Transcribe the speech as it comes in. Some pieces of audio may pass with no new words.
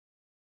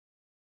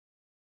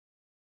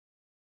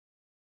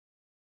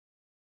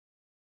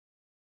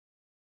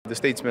The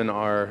Statesman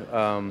are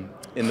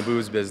in the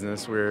booze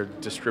business. We're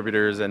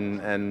distributors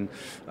and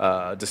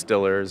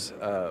distillers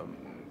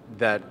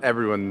that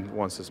everyone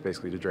wants us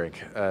basically to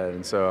drink.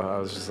 And so I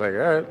was just like, all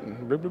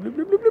right, bloop, bloop,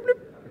 bloop, bloop,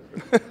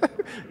 bloop,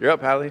 bloop. You're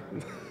up, Halle.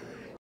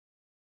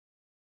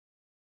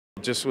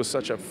 Just was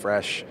such a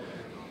fresh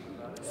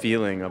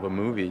feeling of a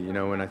movie, you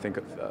know. And I think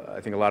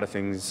a lot of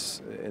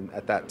things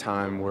at that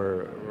time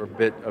were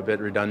a bit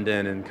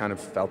redundant and kind of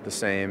felt the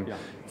same. Yeah.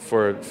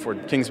 For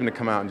Kingsman to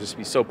come out and just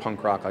be so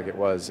punk rock like it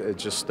was, it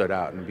just stood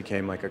out and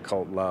became like a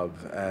cult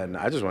love, and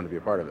I just wanted to be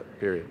a part of it.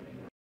 Period.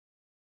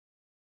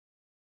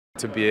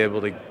 To be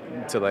able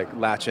to like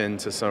latch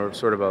into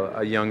sort of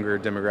a younger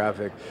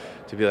demographic,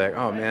 to be like,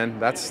 oh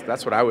man, that's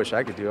what I wish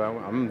I could do.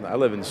 I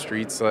live in the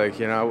streets, like,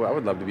 you know, I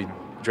would love to be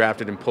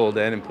drafted and pulled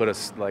in and put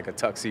a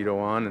tuxedo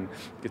on and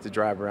get to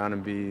drive around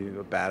and be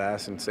a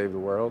badass and save the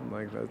world.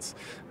 Like, that's,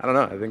 I don't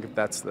know, I think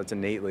that's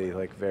innately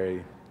like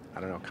very, I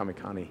don't know,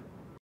 kamikani.